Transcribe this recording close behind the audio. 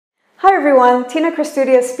Hi everyone,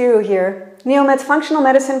 Christoudias Spyrou here, Neomed's functional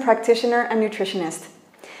medicine practitioner and nutritionist.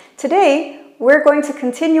 Today, we're going to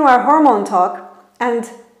continue our hormone talk and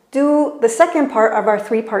do the second part of our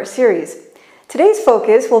three-part series. Today's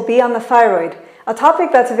focus will be on the thyroid, a topic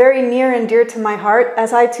that's very near and dear to my heart,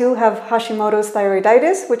 as I too have Hashimoto's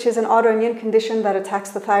thyroiditis, which is an autoimmune condition that attacks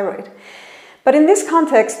the thyroid. But in this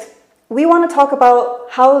context, we want to talk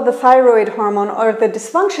about how the thyroid hormone or the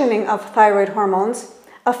dysfunctioning of thyroid hormones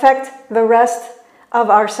affect the rest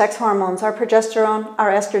of our sex hormones, our progesterone,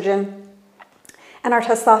 our estrogen, and our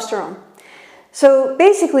testosterone. So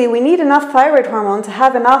basically, we need enough thyroid hormone to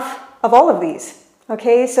have enough of all of these.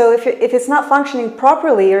 Okay, so if it's not functioning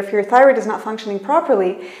properly, or if your thyroid is not functioning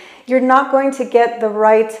properly, you're not going to get the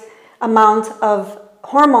right amount of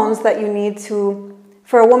hormones that you need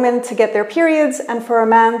for a woman to get their periods and for a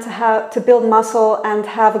man to build muscle and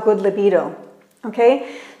have a good libido.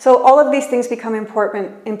 Okay, so all of these things become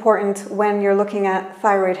important when you're looking at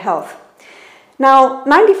thyroid health. Now,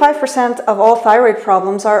 95% of all thyroid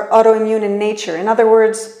problems are autoimmune in nature. In other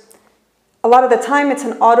words, a lot of the time it's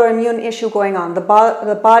an autoimmune issue going on.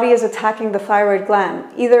 The body is attacking the thyroid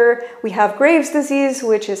gland. Either we have Graves' disease,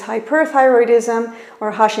 which is hyperthyroidism,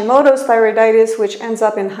 or Hashimoto's thyroiditis, which ends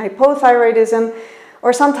up in hypothyroidism,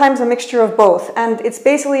 or sometimes a mixture of both. And it's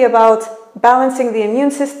basically about balancing the immune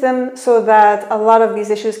system so that a lot of these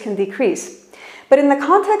issues can decrease. But in the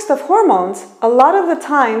context of hormones, a lot of the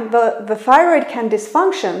time the thyroid can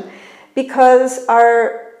dysfunction because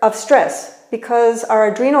of stress, because our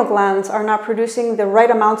adrenal glands are not producing the right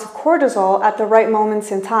amounts of cortisol at the right moments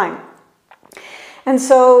in time. And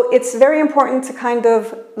so it's very important to kind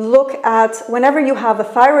of look at, whenever you have a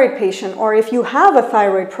thyroid patient or if you have a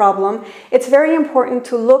thyroid problem, it's very important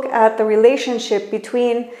to look at the relationship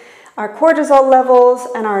between our cortisol levels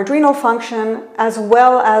and our adrenal function, as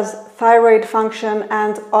well as thyroid function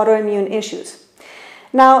and autoimmune issues.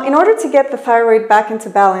 Now, in order to get the thyroid back into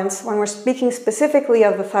balance, when we're speaking specifically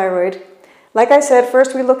of the thyroid, like I said,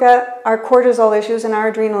 first we look at our cortisol issues and our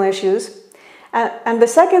adrenal issues. And the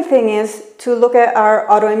second thing is to look at our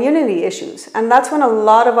autoimmunity issues. And that's when a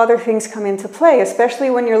lot of other things come into play, especially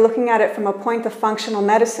when you're looking at it from a point of functional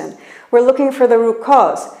medicine. We're looking for the root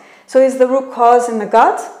cause. So is the root cause in the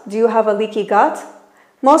gut? Do you have a leaky gut?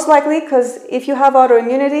 Most likely, because if you have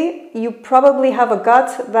autoimmunity, you probably have a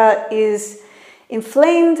gut that is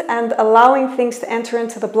inflamed and allowing things to enter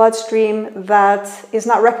into the bloodstream that is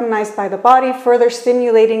not recognized by the body, further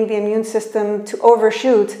stimulating the immune system to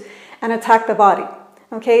overshoot and attack the body.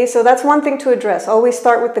 Okay, so that's one thing to address. Always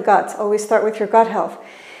start with the gut. Always start with your gut health.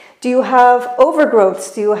 Do you have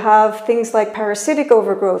overgrowths? Do you have things like parasitic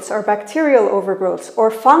overgrowths or bacterial overgrowths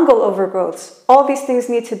or fungal overgrowths? All these things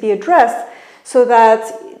need to be addressed so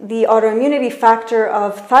that the autoimmunity factor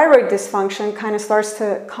of thyroid dysfunction kind of starts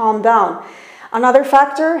to calm down. Another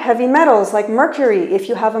factor, heavy metals like mercury. If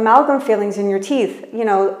you have amalgam fillings in your teeth,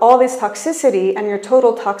 all this toxicity and your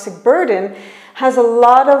total toxic burden has a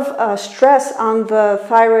lot of stress on the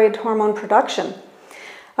thyroid hormone production.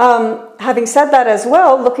 Having said that as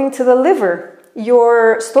well, looking to the liver,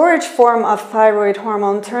 your storage form of thyroid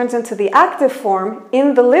hormone turns into the active form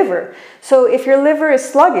in the liver. So if your liver is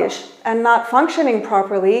sluggish and not functioning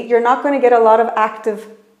properly, you're not going to get a lot of active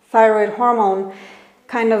thyroid hormone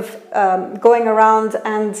kind of going around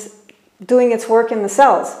and doing its work in the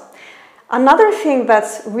cells. Another thing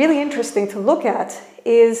that's really interesting to look at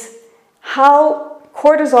is how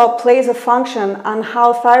cortisol plays a function on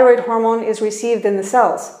how thyroid hormone is received in the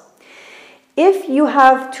cells. If you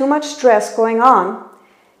have too much stress going on,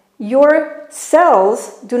 your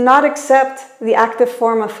cells do not accept the active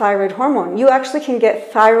form of thyroid hormone. You actually can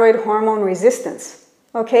get thyroid hormone resistance.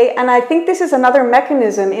 Okay, and I think this is another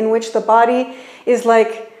mechanism in which the body is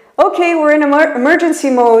like, okay, we're in emergency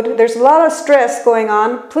mode, there's a lot of stress going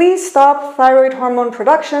on, please stop thyroid hormone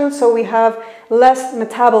production so we have less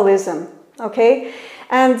metabolism, okay?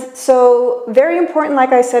 And so very important,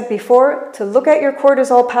 like I said before, to look at your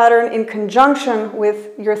cortisol pattern in conjunction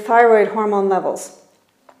with your thyroid hormone levels.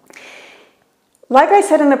 Like I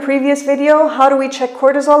said in the previous video, how do we check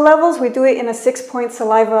cortisol levels? We do it in a 6-point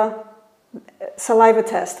saliva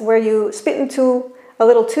test, where you spit into a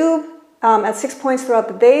little tube at 6 points throughout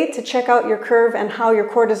the day to check out your curve and how your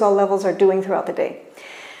cortisol levels are doing throughout the day.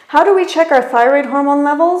 How do we check our thyroid hormone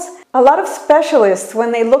levels? A lot of specialists,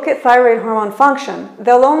 when they look at thyroid hormone function,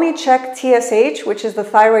 they'll only check TSH, which is the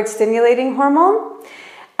thyroid stimulating hormone,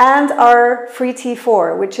 and our free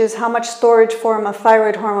T4, which is how much storage form of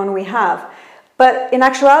thyroid hormone we have. But in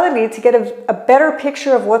actuality, to get a better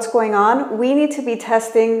picture of what's going on, we need to be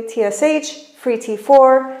testing TSH, free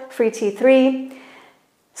T4, free T3,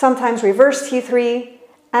 sometimes reverse T3,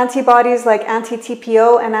 antibodies like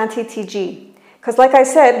anti-TPO and anti-TG. Because like I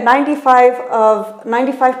said,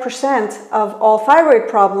 95% of all thyroid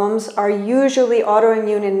problems are usually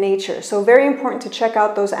autoimmune in nature. So very important to check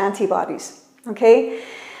out those antibodies, okay?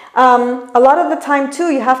 A lot of the time too,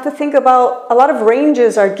 you have to think about, a lot of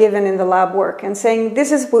ranges are given in the lab work and saying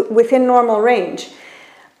this is within normal range.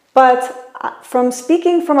 But from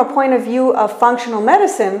speaking from a point of view of functional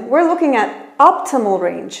medicine, we're looking at optimal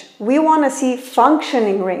range. We want to see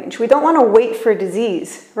functioning range. We don't want to wait for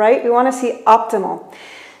disease, right? We want to see optimal.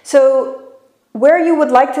 So where you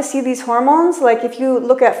would like to see these hormones, like if you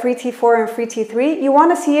look at free T4 and free T3, you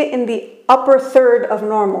want to see it in the upper third of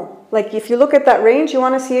normal. Like if you look at that range, you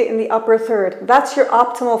want to see it in the upper third. That's your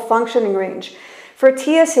optimal functioning range. For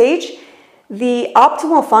TSH, the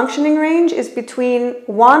optimal functioning range is between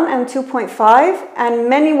 1 and 2.5, and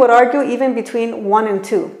many would argue even between 1 and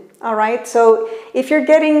 2. All right, so if you're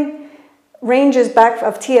getting ranges back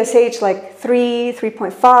of TSH like 3,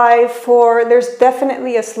 3.5, 4, there's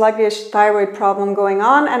definitely a sluggish thyroid problem going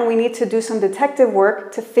on, and we need to do some detective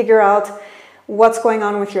work to figure out what's going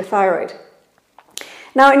on with your thyroid.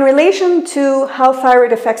 Now, in relation to how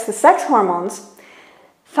thyroid affects the sex hormones,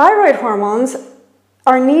 thyroid hormones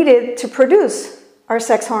are needed to produce our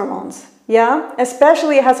sex hormones. Yeah,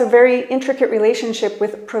 especially it has a very intricate relationship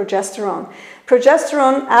with progesterone.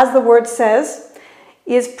 Progesterone, as the word says,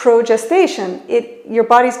 is progestation. Your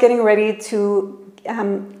body's getting ready to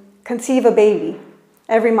conceive a baby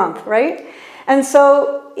every month, right? And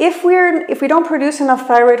so if we don't produce enough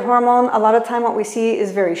thyroid hormone, a lot of time what we see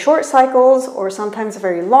is very short cycles or sometimes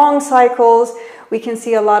very long cycles. We can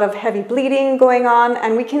see a lot of heavy bleeding going on,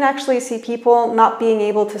 and we can actually see people not being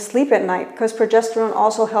able to sleep at night, because progesterone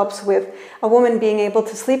also helps with a woman being able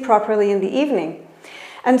to sleep properly in the evening.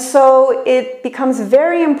 And so it becomes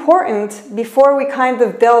very important before we kind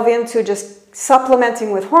of delve into just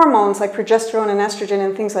supplementing with hormones like progesterone and estrogen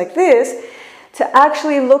and things like this, to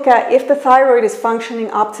actually look at if the thyroid is functioning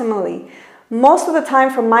optimally. Most of the time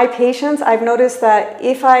for my patients, I've noticed that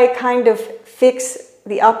if I kind of fix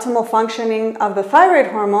the optimal functioning of the thyroid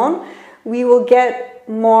hormone, we will get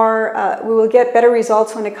better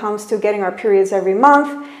results when it comes to getting our periods every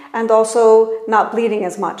month and also not bleeding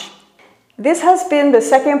as much. This has been the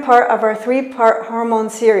second part of our 3-part hormone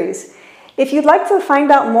series. If you'd like to find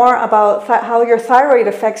out more about how your thyroid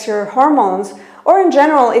affects your hormones, or in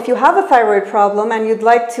general, if you have a thyroid problem and you'd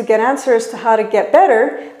like to get answers to how to get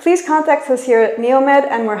better, please contact us here at Neomed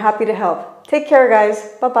and we're happy to help. Take care,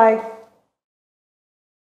 guys. Bye-bye.